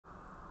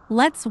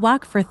Let's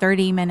walk for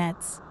 30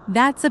 minutes.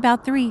 That's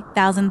about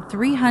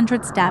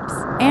 3,300 steps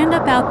and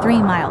about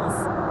 3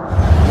 miles.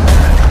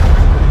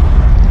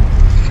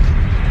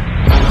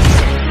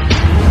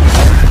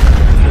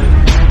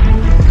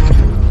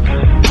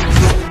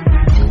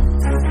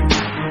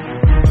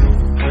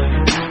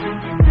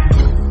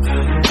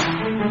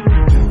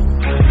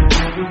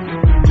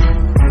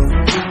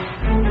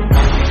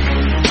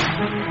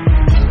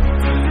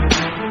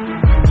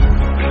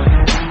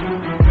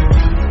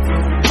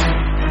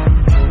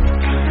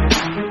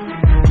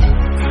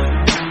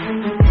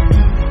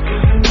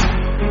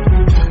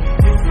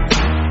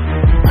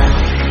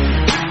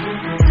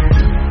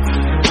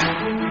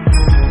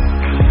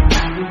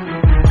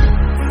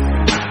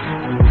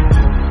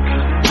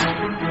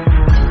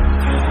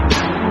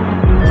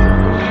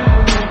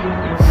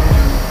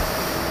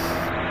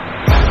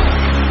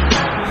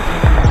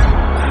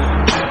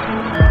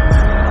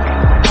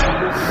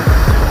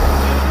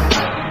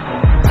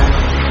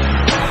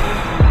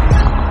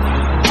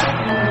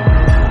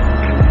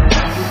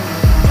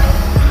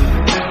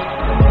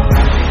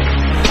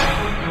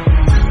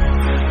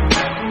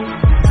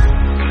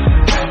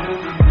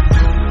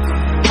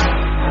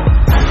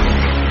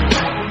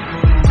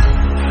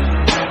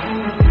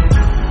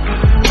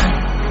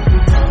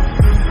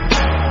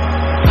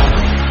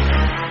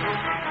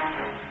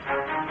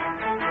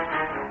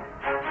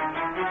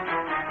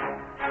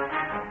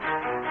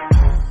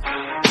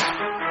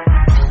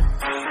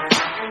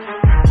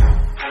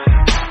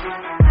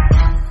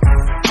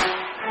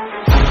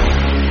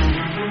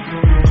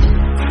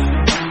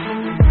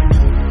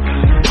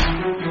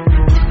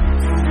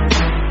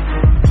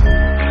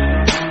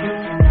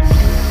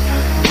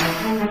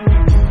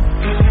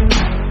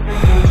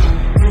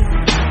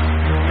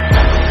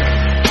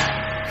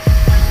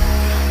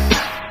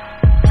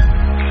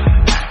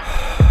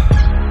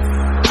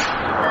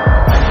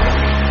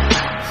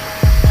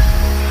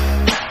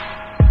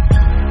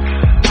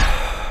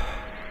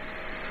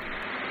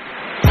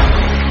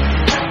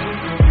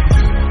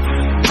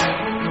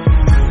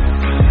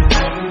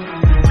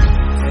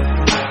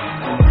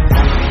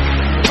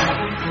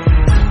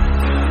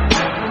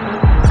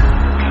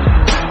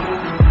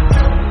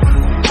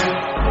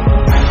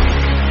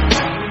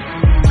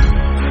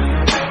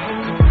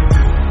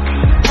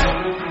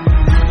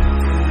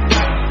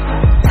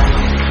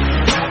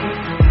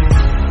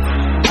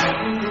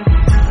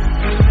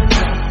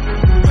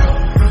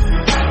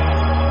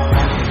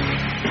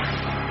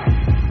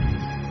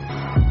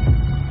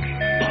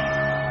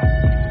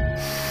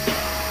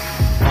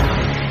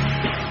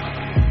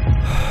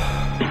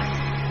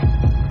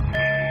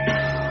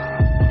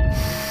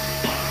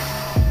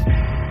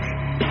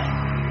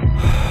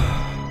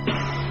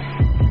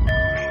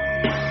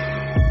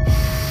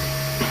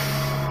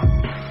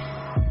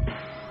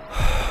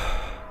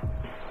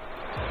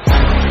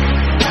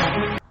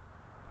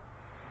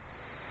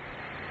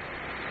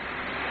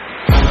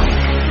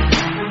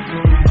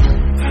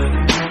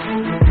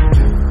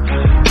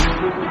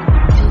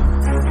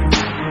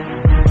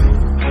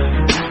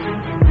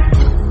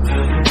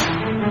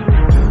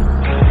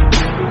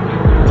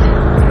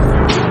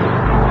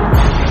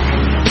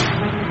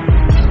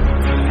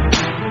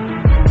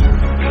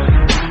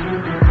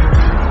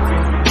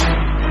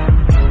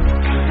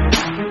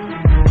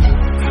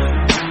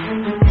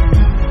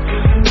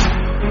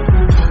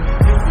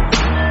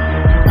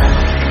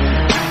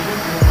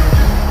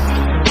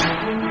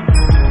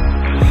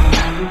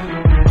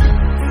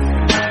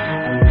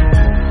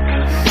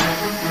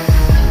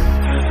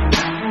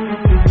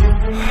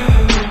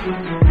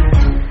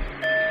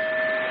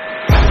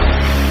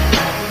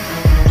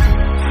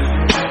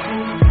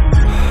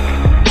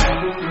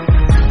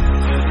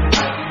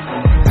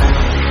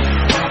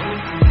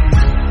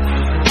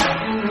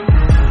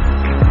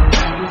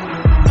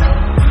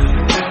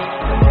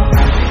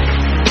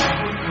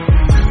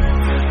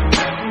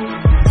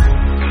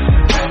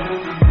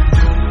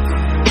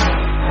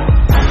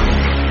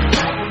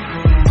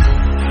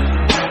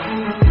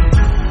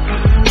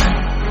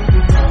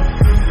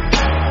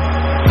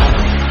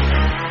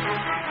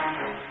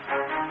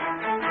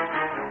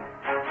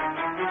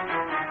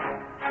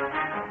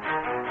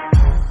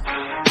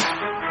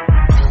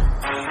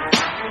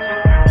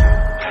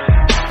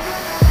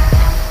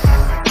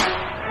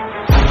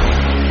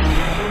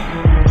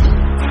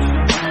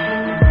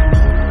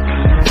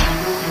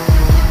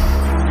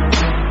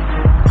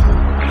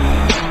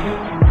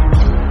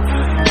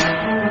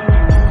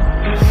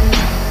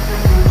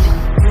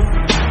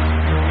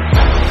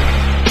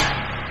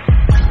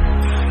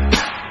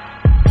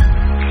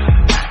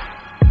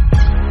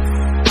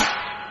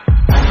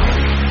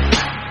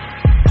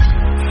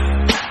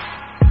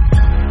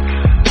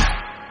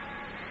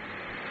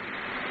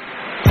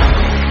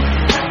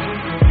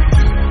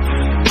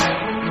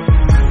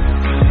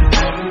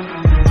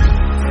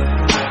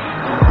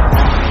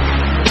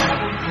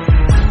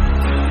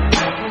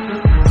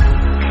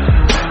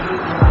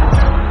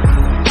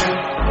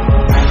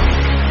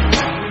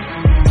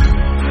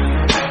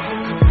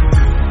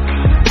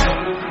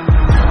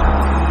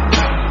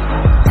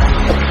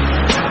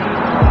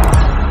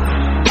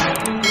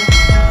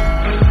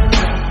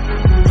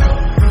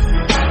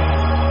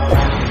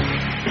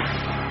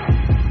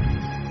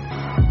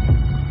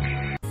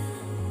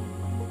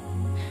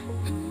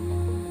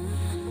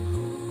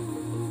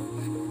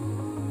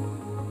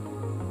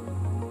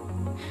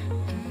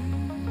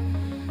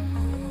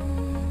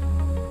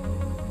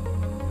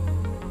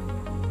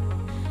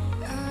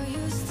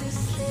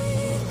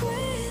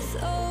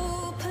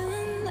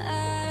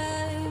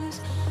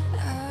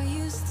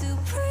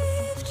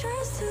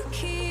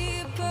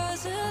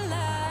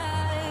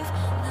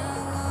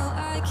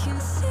 can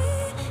see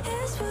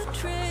is we're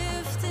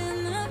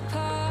drifting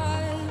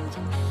apart.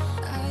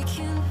 I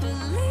can't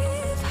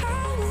believe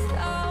how it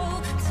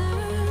all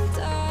turned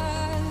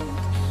dark.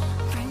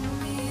 Bring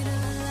me to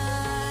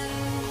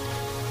life,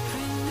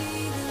 bring me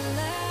the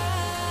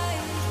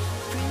light,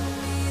 bring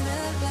me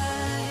the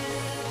light,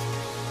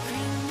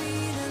 bring me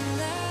the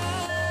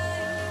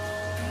light, bring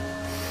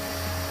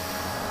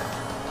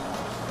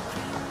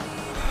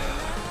me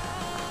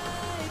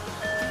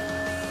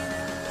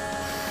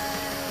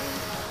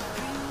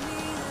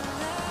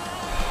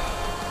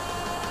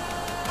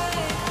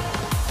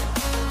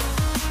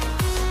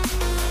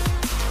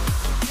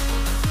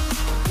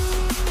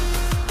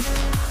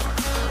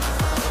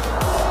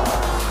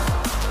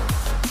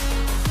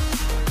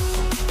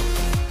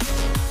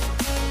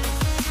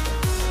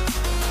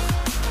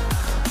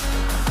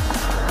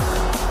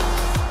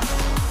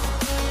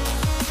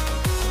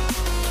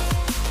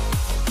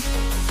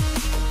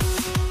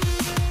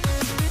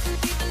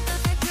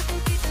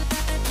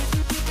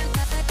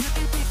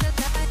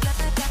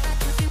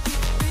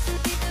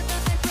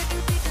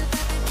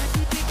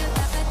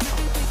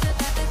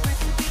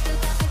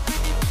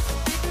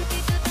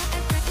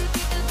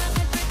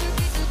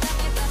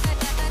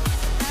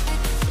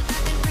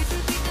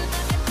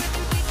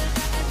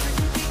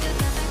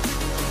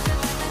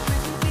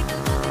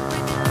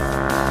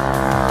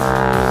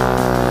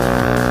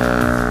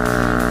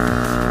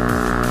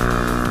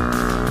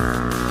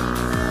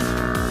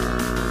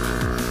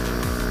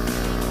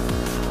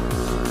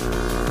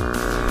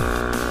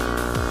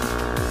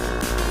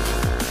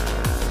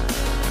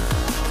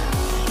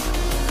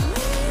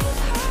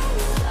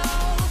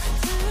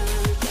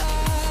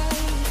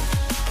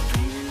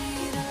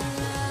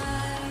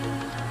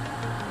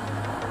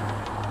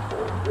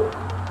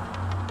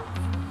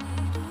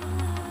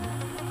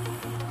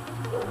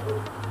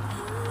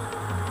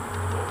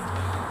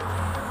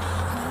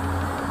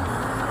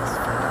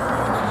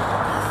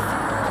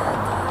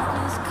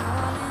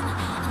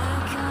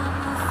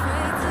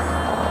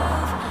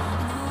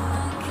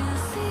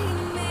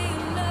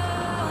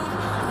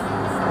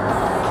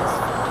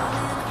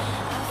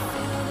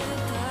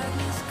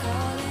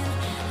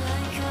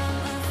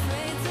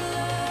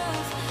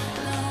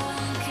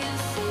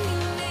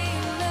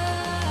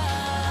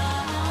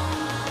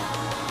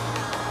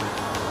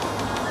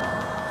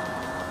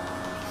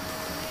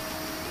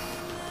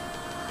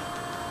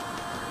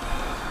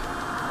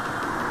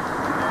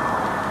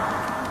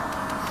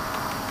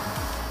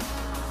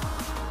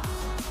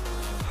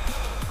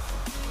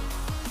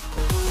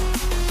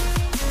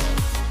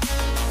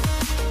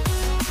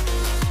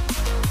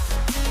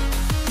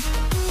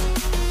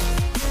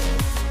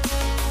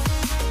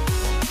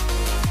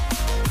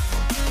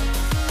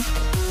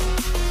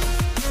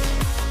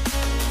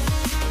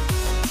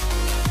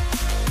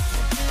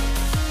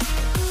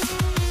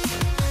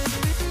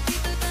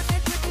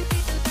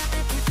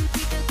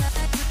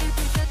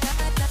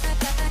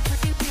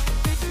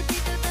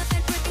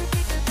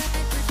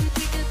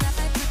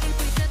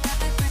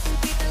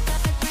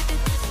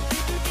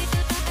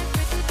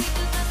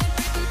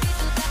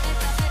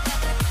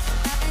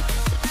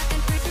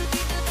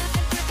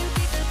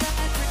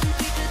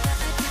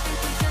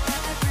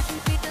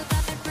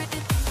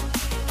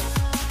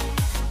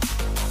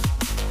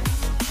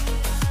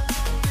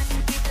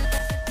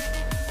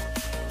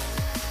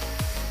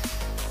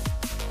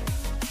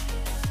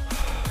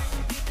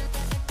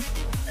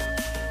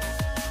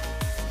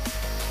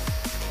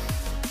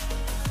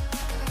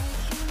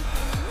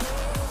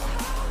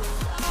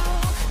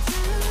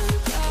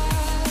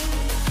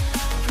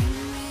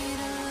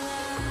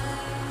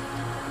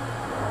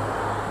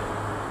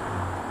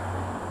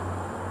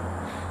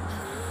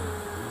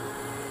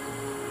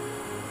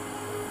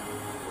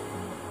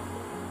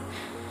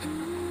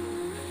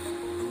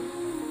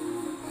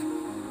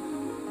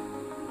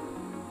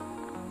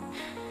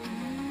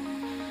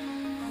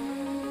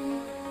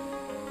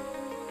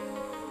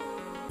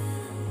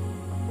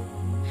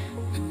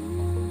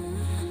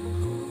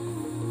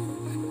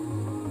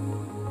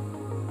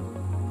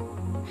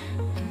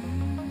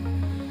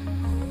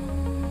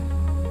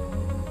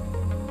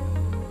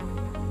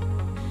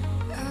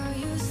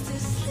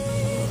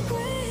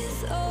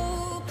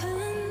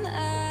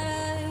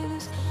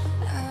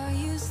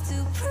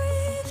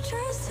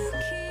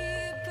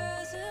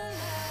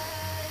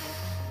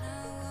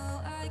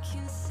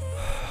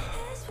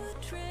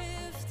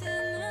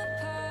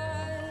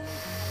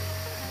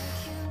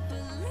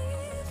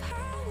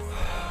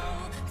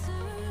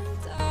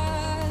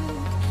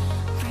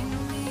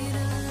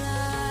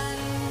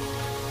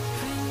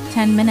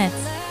 $10 minutes.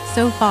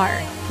 So far,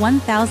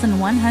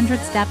 1,100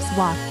 steps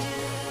walked.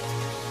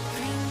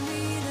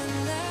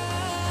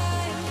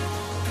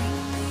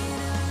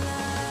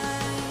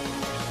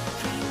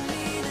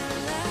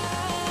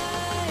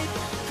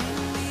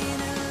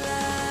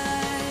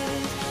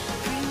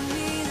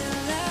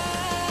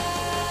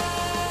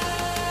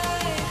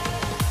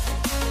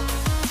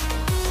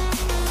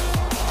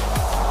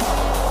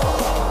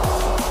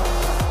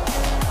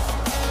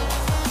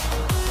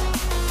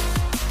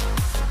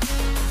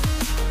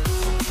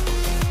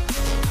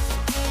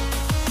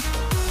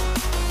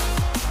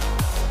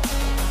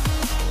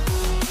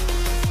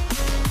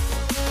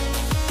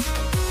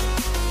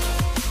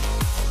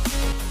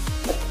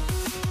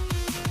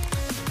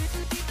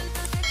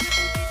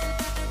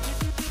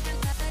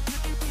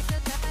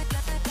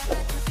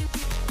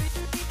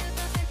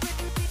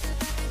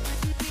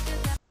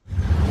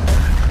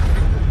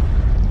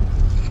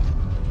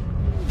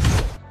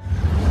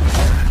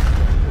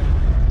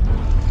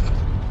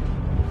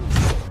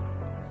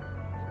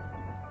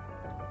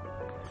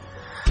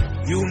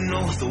 You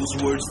know those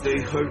words, they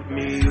hurt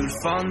me. You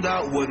found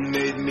out what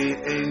made me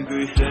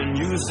angry, then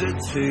use it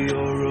to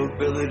your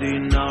ability.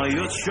 Now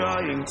you're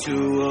trying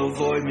to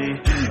avoid me.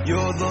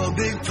 You're the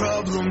big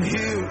problem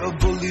here, a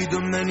bully to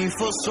many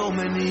for so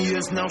many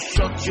years. Now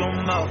shut your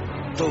mouth,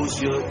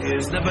 close your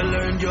ears. Never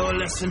learned your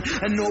lesson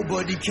and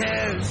nobody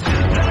cares.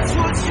 That's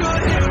what you're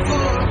here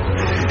for,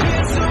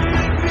 here to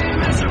make me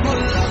miserable.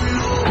 I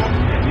know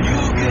you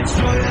get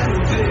joy out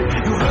of it.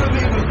 You heard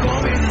me but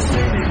call me the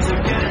same names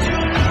again. You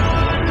know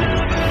I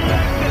never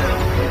like them,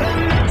 and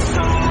that's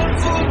so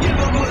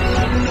unforgivable.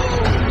 I know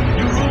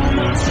you ruined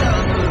my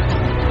childhood.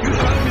 You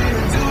hurt me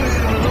and do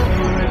it all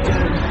over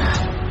again.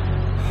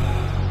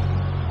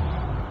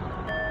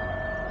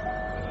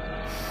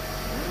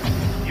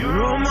 You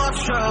ruined my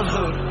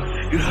childhood.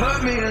 You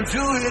hurt me and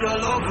do it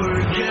all over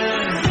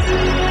again.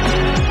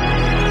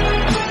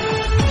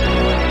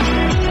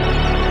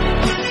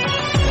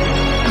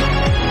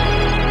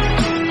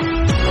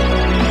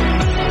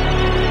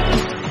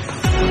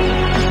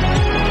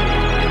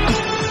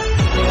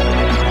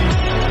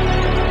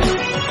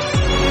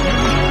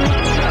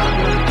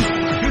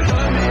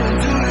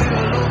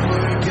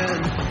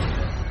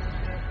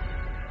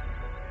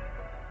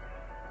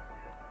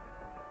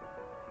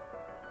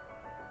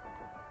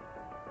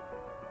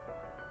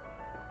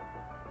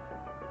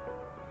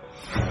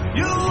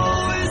 You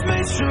always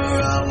made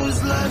sure I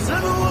was last,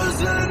 never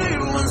was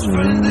anyone's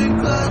friend in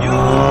class. You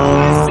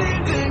always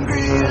seemed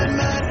angry and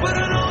mad, but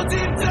I know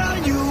deep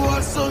down you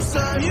are so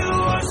sad. You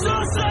are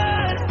so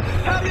sad.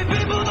 Happy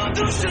people don't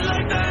do shit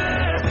like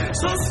that.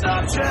 So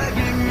stop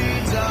dragging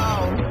me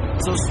down.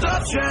 So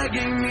stop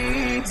dragging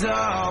me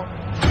down.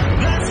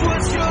 That's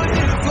what you're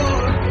here for,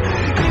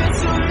 here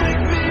to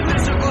make me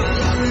miserable.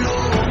 I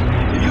know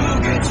you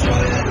get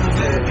joy out of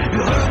it.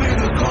 You heard me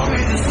to call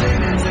me the same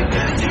names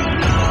again. You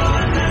know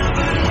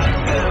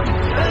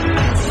and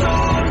that's so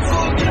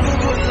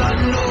unforgivable. I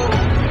know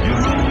you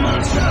ruined my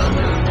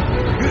childhood.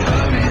 You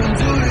hurt me and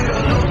do it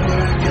all over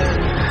again.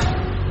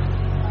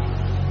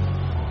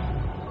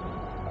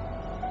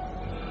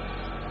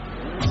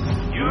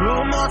 You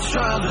ruined my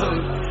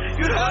childhood.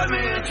 You hurt me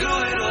and do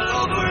it all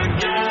over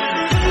again.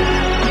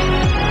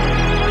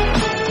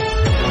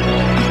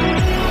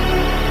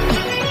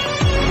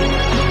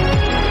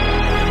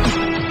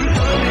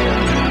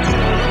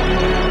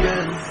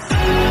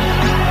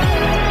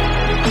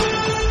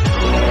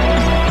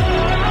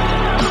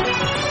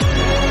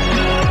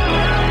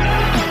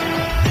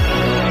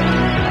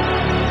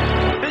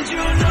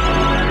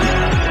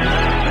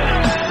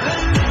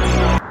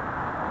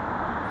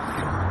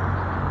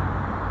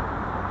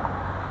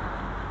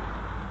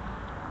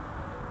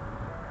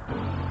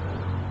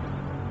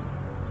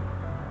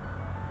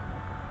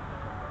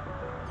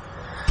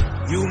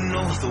 You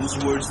know those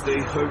words, they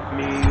hurt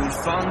me. You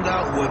found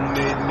out what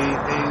made me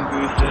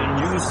angry, then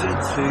use it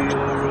to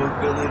your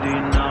ability.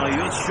 Now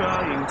you're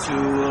trying to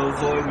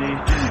avoid me.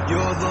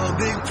 You're the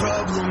big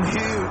problem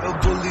here, a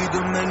bully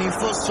to many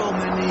for so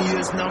many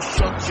years. Now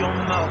shut your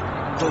mouth,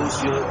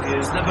 close your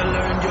ears. Never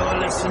learned your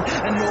lesson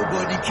and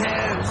nobody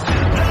cares.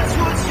 That's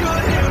what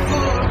you're here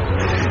for,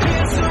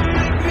 here to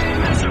make me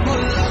miserable.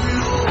 I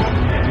know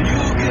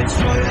you get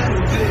joy out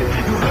of it.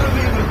 You heard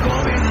me but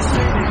call me the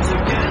same names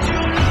again. You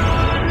know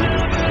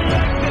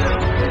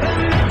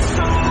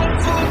so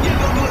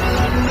unforgivable.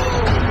 I know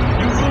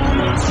you ruined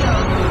my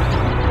childhood.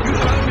 You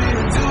hurt me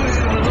and do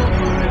it all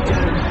over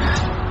again.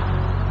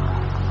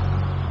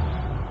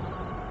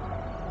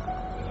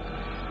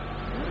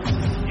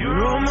 You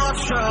ruined my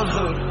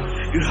childhood.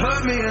 You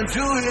hurt me and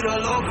do it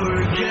all over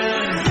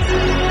again.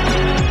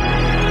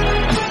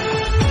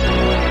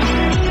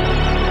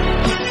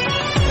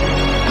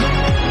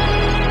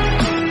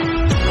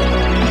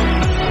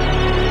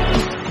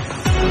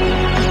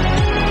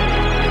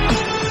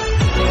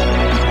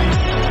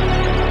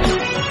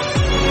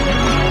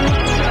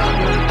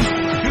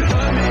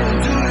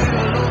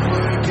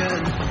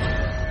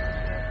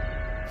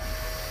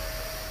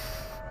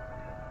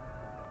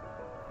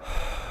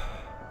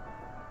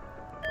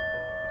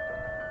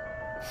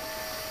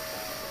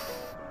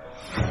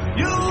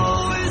 You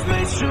always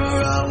made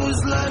sure I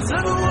was last,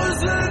 never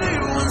was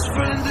anyone's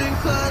friend in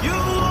class. You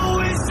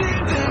always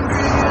seemed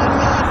angry and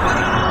mad, but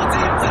I know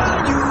deep down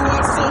you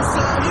are so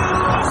sad. You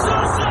are so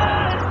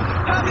sad.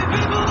 Happy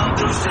people don't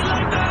do shit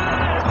like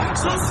that.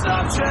 So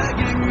stop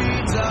dragging me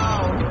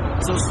down.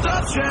 So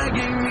stop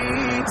dragging me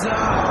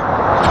down.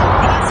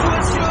 That's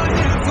what you're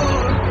here for,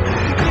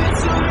 here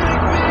to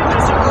make me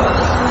miserable.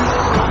 I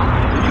know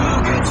you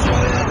get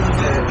joy out of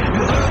it.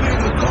 You heard me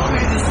but call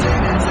me the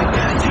same names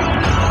again. You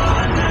know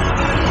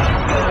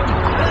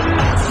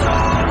so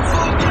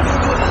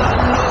unforgivable. I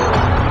know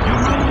you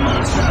ruined my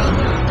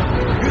childhood.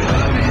 You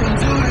hurt me and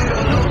do it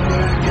all over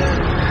again.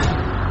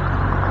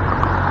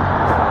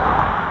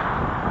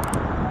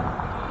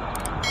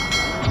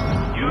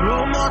 You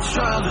ruined my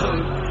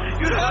childhood.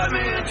 You hurt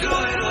me and do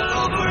it all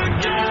over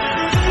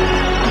again.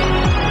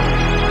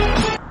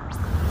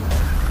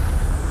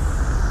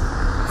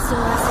 So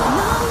I said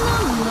no, no,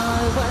 no,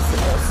 it was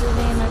supposed to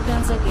be my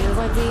consecutive.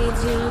 Why did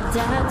you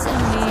die to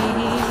me?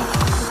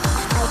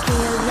 I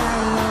kill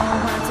down, no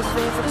one to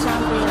fear for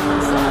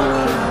champions. I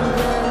can't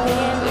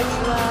believe it's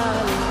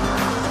falling.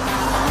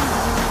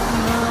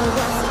 No, I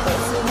was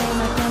supposed to be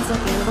my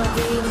pentakill. What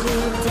did you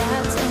do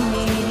to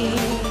me?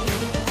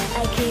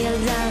 I kill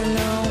down,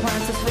 no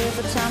one to fear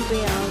for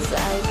champions.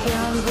 I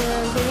can't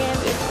believe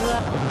it's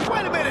falling.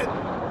 Wait a minute!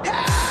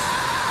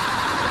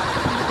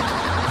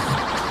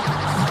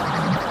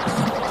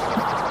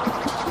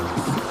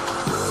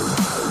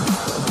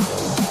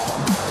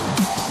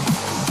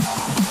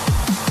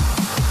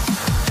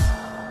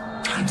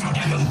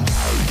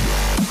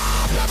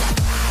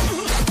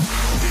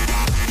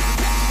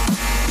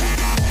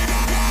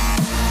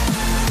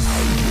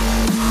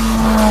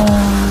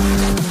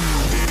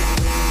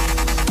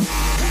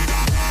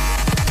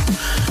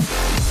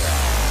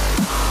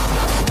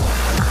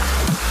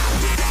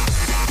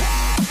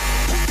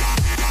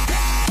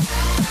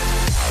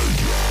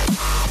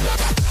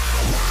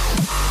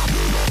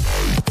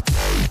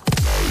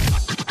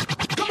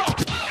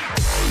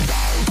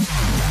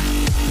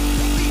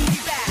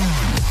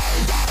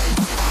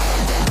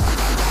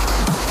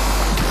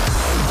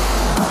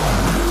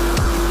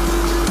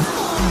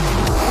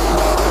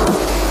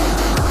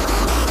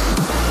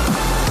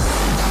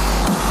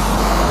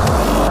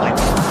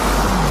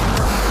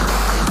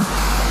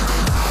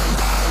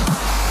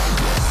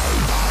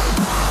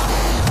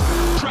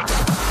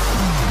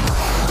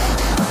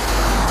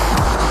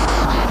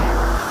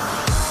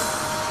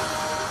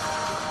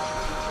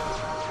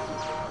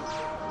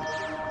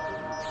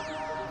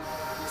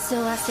 So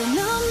I said,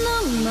 no,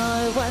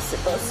 it was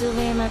supposed to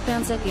be my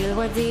pentakill.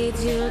 Why did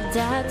you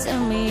do to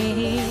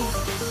me?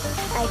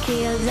 I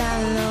killed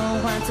down, no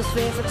one to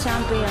fear for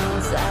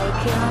champions. I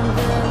can't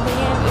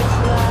believe it's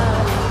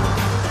falling.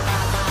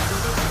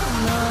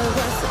 No, it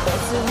was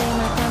supposed to be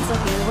my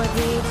pentakill. Why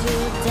did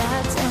you do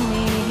to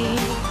me?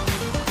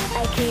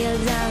 I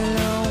killed down,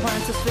 no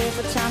one to fear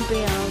for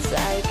champions.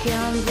 I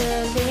can't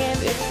believe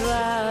it's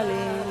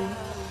falling.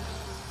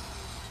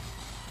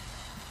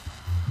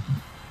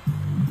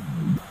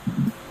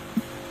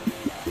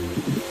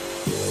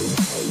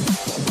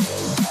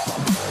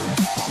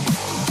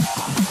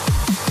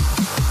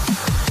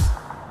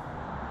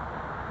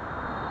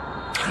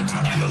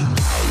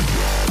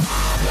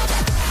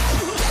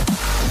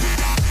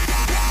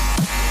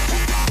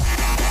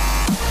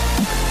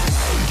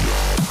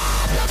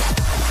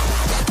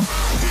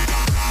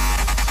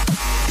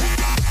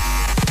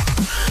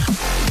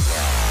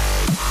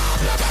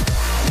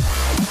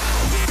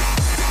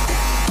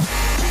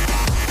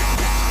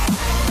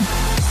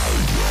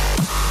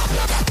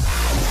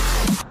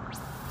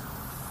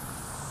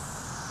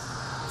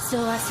 So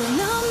I said,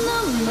 no,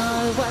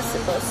 it was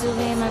supposed to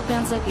be my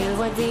pentakill.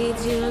 Why did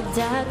you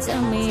do to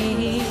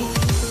me?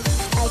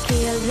 I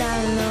killed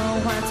down, no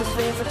one to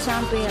fear for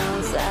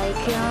champions. I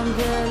can't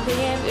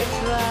believe it's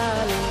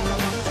falling.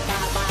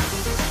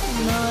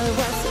 No, it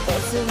was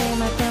supposed to be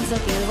my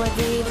pentakill. Why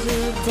did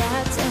you do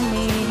to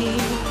me?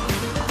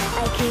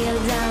 I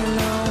killed down,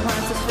 no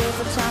one to fear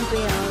for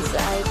champions.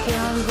 I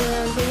can't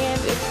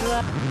believe it's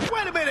falling.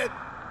 Wait a minute!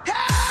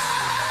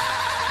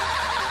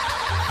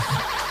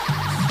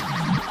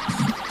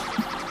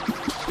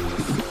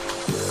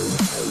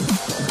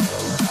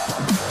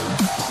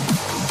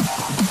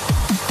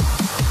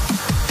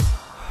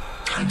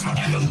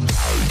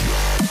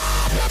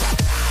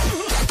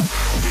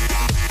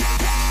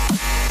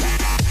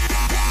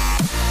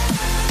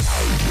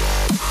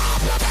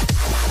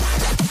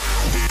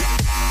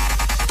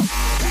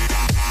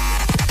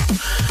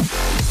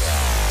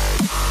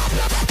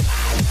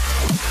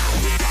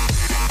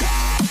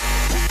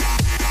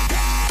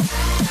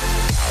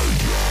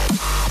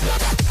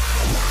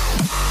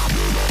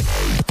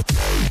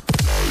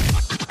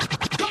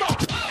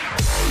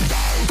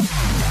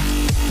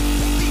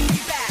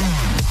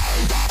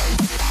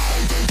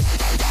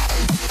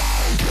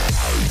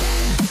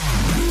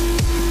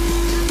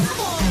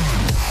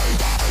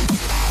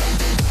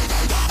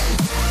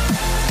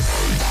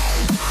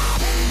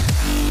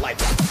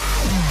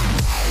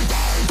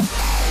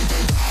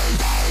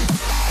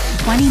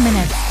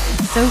 Minutes.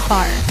 So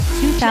far,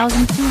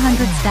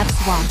 2,200 steps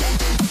walked.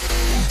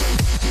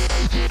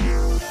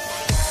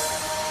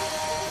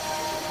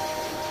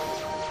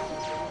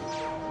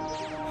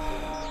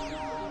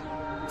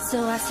 So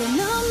I said,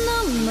 no,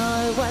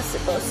 it was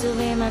supposed to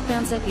be my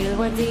pentakill.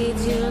 Why did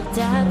you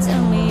do to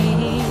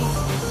me?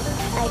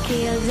 I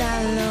killed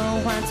down,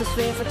 no one to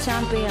fear for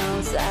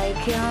champions. I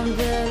can't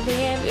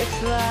believe it's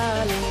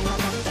falling.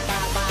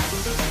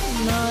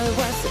 No, it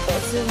was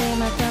supposed to be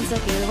my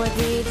pentakill. Why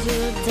did you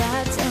do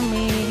to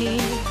me?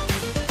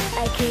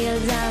 I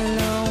killed down,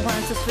 no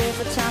one to fear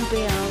for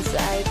champions.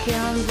 I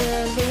can't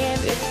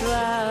believe it's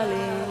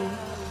falling.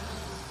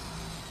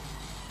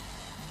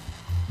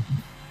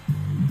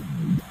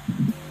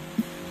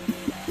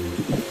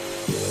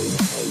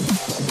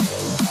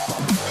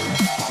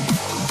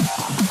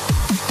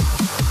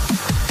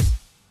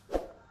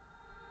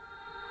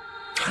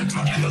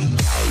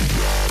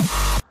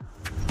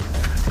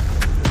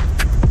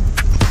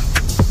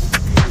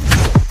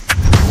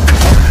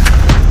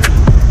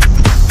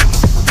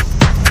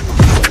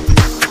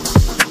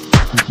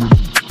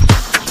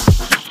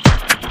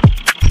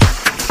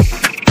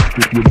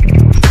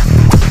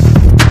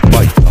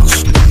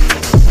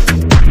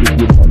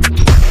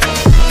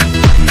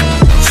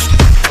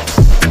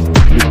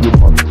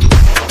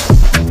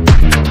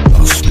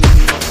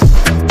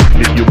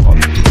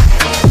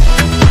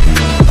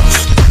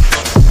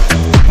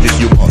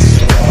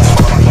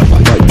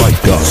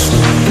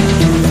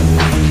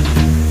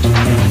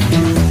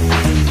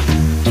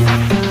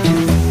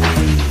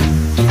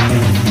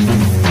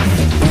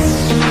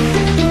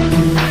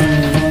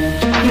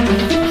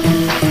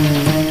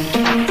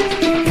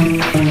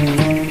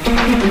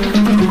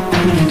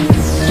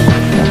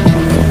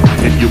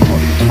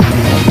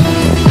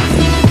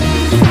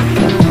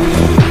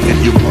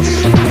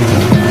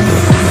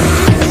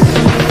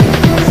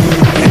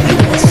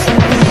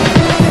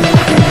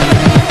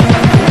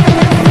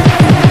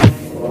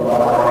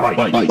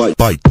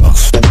 bite dust.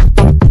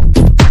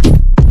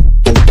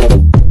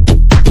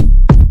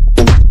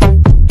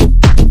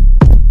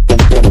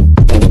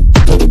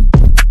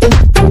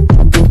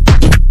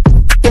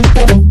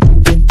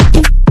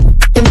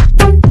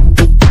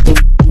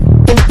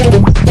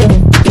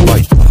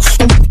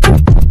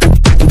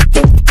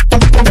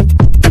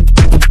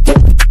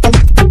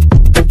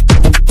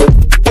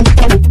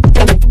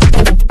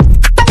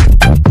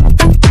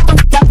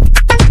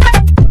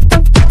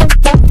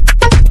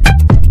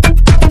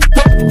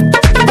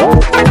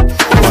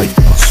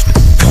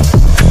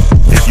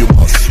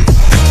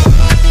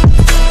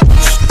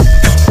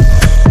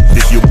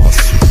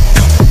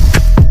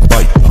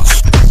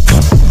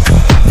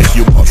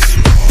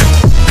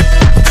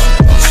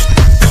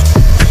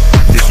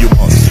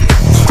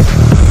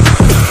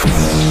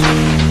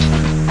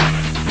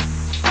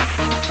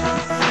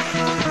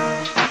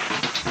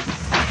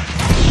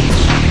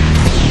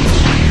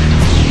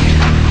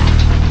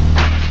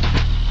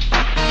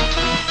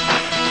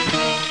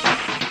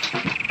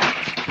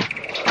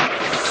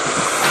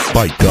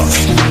 Bite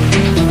dust.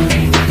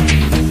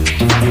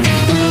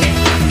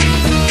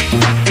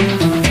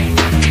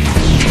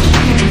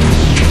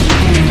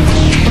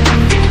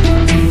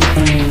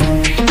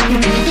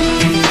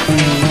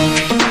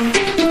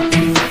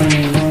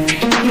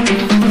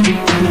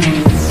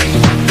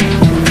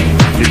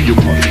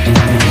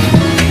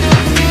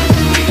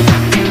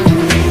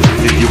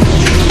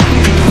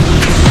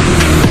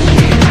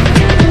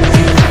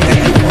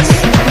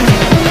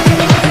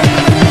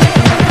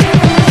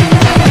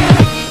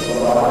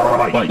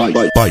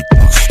 Bite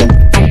dust.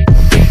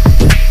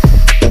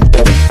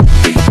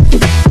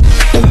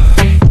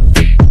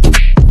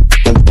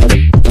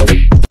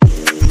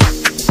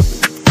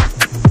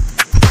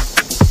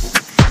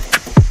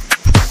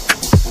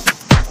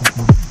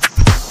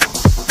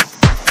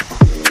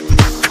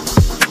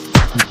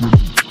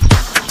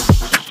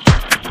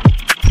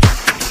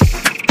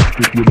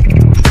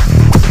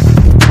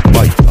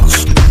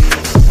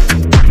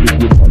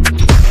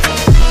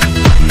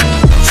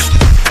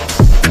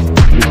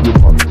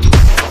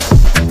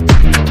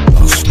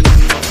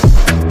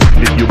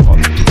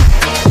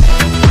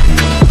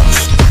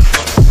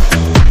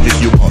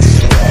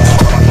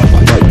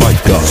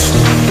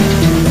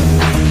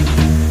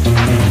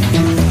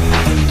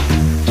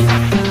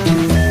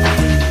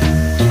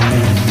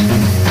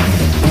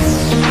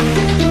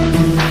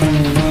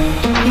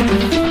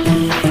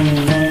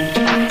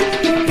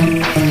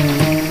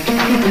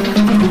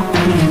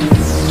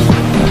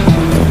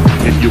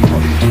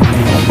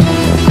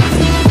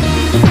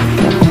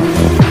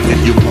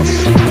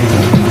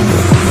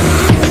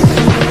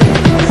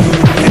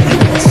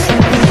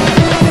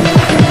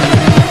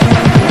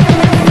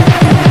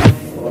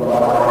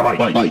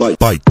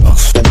 Bite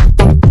dust.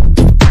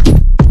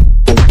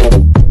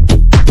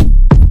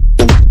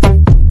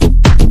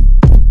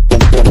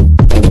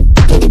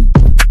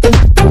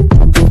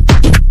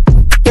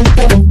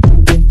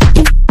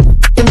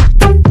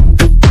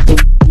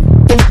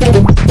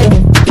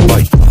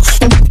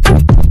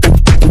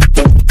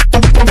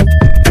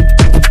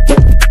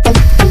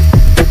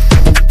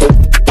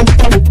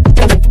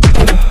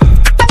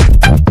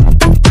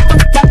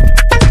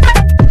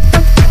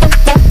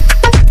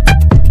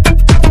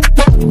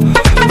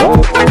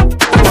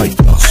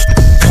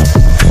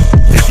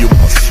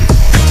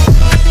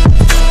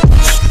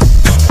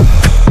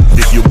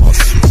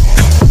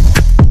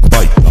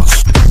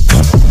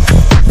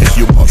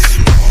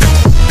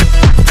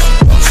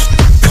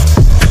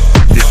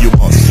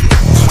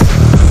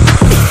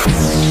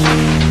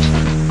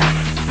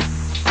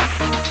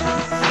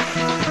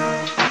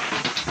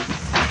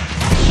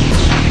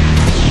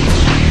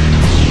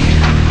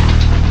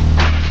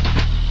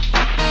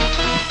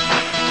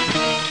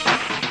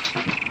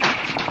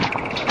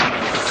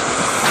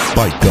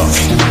 Bite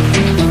dust.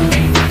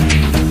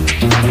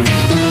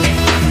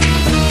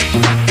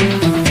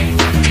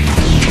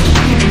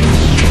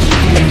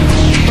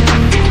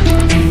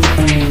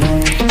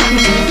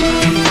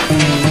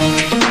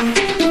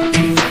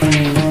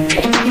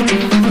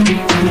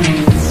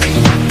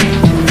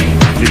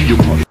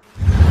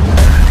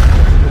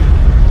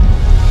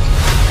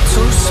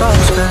 Two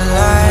souls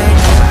collide.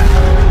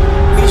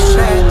 We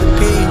share the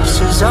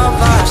pieces of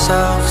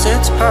ourselves.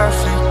 It's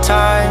perfect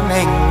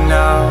timing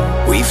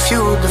now. We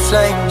fueled the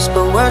flames,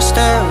 but we're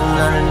still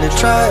learning to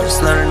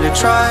trust, learning to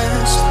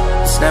trust.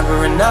 It's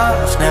never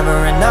enough,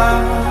 never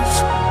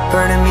enough.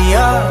 Burning me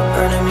up,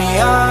 burning me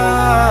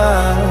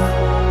up.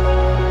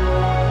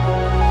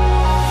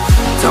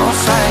 Don't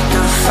fight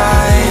the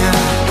fire.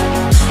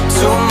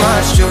 Too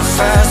much, too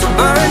fast to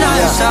burn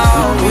us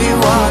out. We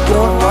walk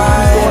the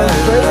wild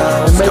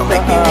love. Don't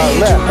make me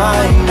read your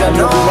mind. I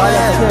know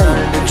I'm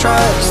learning to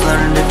trust,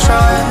 learning to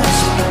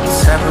trust.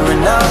 It's never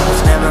enough,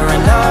 never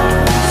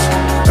enough.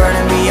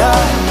 Burning me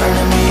up,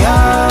 burning me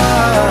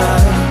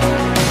up.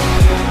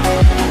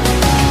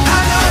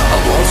 I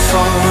won't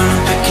fall when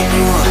I'm picking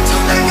you up.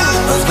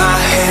 Hold my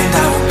hand,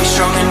 I won't be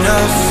strong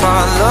enough.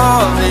 Our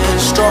love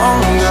is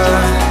stronger,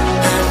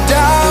 and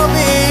I'll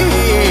be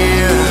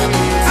here.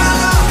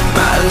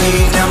 My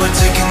lead, now we're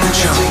taking the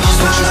jump.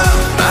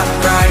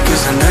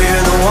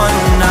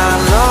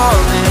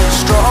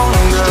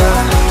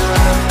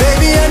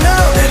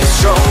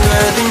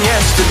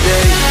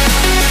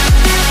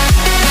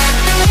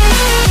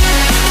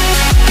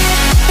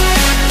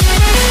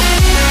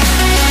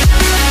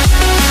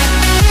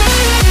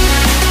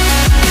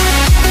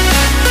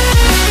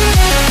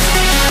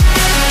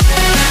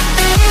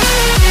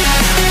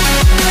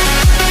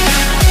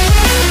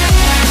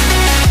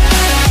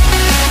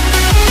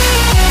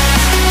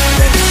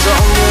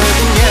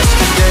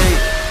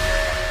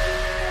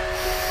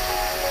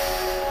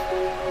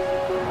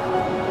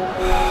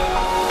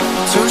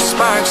 Two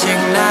sparks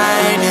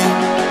ignited.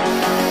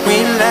 We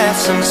left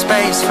some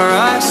space for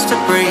us to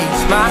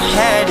breathe. My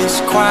head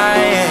is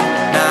quiet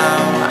now.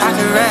 I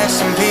can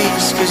rest in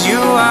peace, 'cause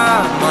you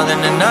are more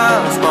than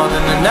enough, more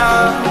than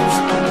enough.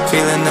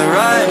 Feeling the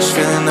rush,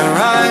 feeling the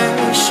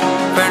rush.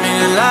 Burning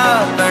in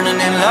love, burning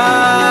in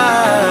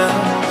love.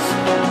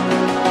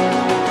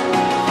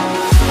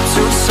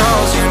 Two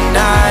souls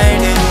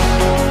united.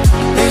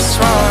 This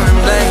roaring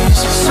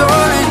blaze is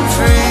soaring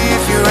free.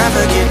 If you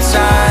ever get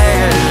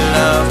tired,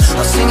 love,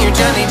 I'll sing you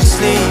gently to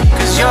sleep,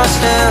 'cause you're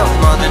still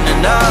more than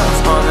enough,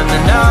 more than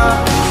enough.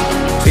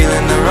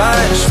 Feeling the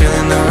rush,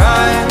 feeling the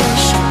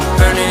rush.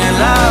 Burning in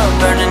love,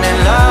 burning in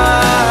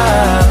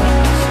love.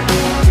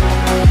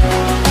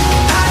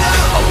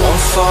 I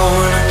won't fall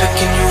when I'm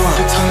picking you up.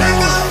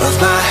 Of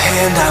my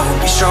hand, I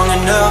won't be strong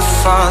enough.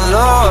 Our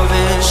love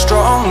is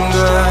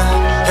stronger,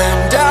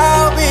 and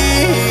I'll be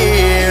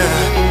here.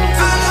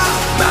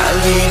 My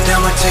lead, now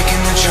we're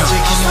taking the jump.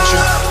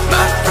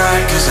 My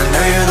pride, 'cause I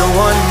know you're the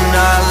one.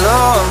 Our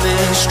love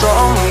is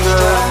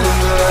stronger.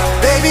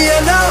 Baby, I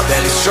know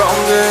that it's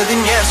stronger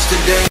than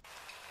yesterday.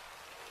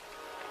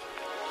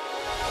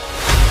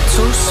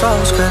 Two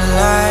souls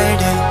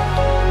colliding.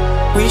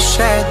 We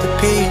shared the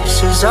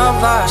pieces of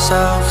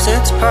ourselves.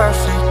 It's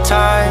perfect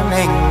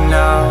timing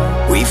now.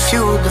 We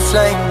fueled the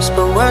flames,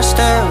 but we're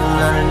still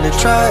learning to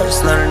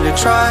trust, learning to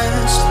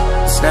trust.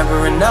 It's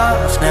never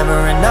enough, never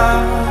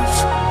enough.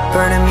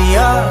 Burning me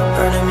up,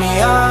 burning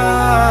me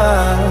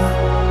up.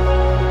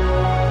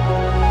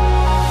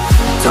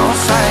 Don't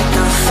fight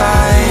the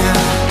fire.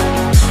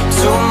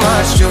 Too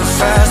much, too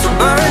fast, will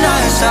burn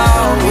us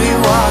out. We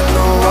walk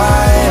the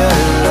wire,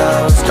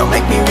 love. Don't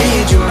make me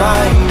read your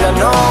mind. I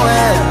know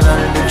it.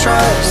 Learning to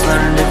trust,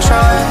 learning to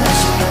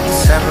trust.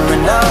 It's never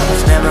enough,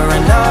 never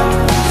enough.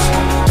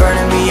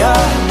 Burning me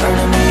up,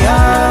 burning me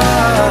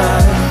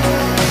up.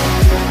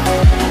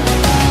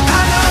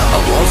 I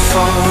won't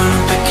fall when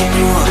I'm picking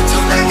you up.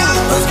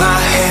 Of my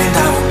hand,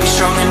 I won't be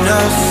strong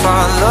enough.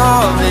 Our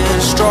love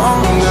is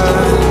stronger,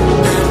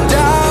 and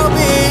I'll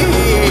be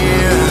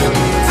here.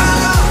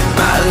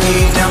 My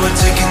lead, now we're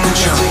taking the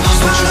jump.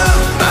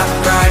 My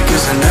pride,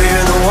 'cause I know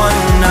you're the one.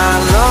 Our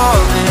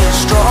love is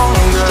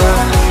stronger.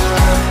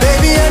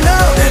 Baby, I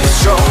know that it's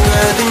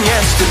stronger than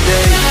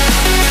yesterday.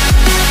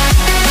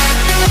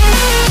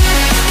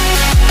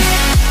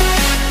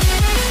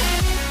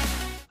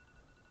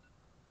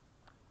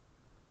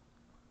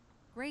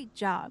 Great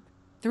job.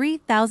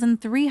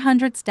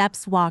 3,300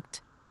 steps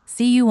walked.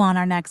 See you on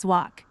our next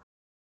walk.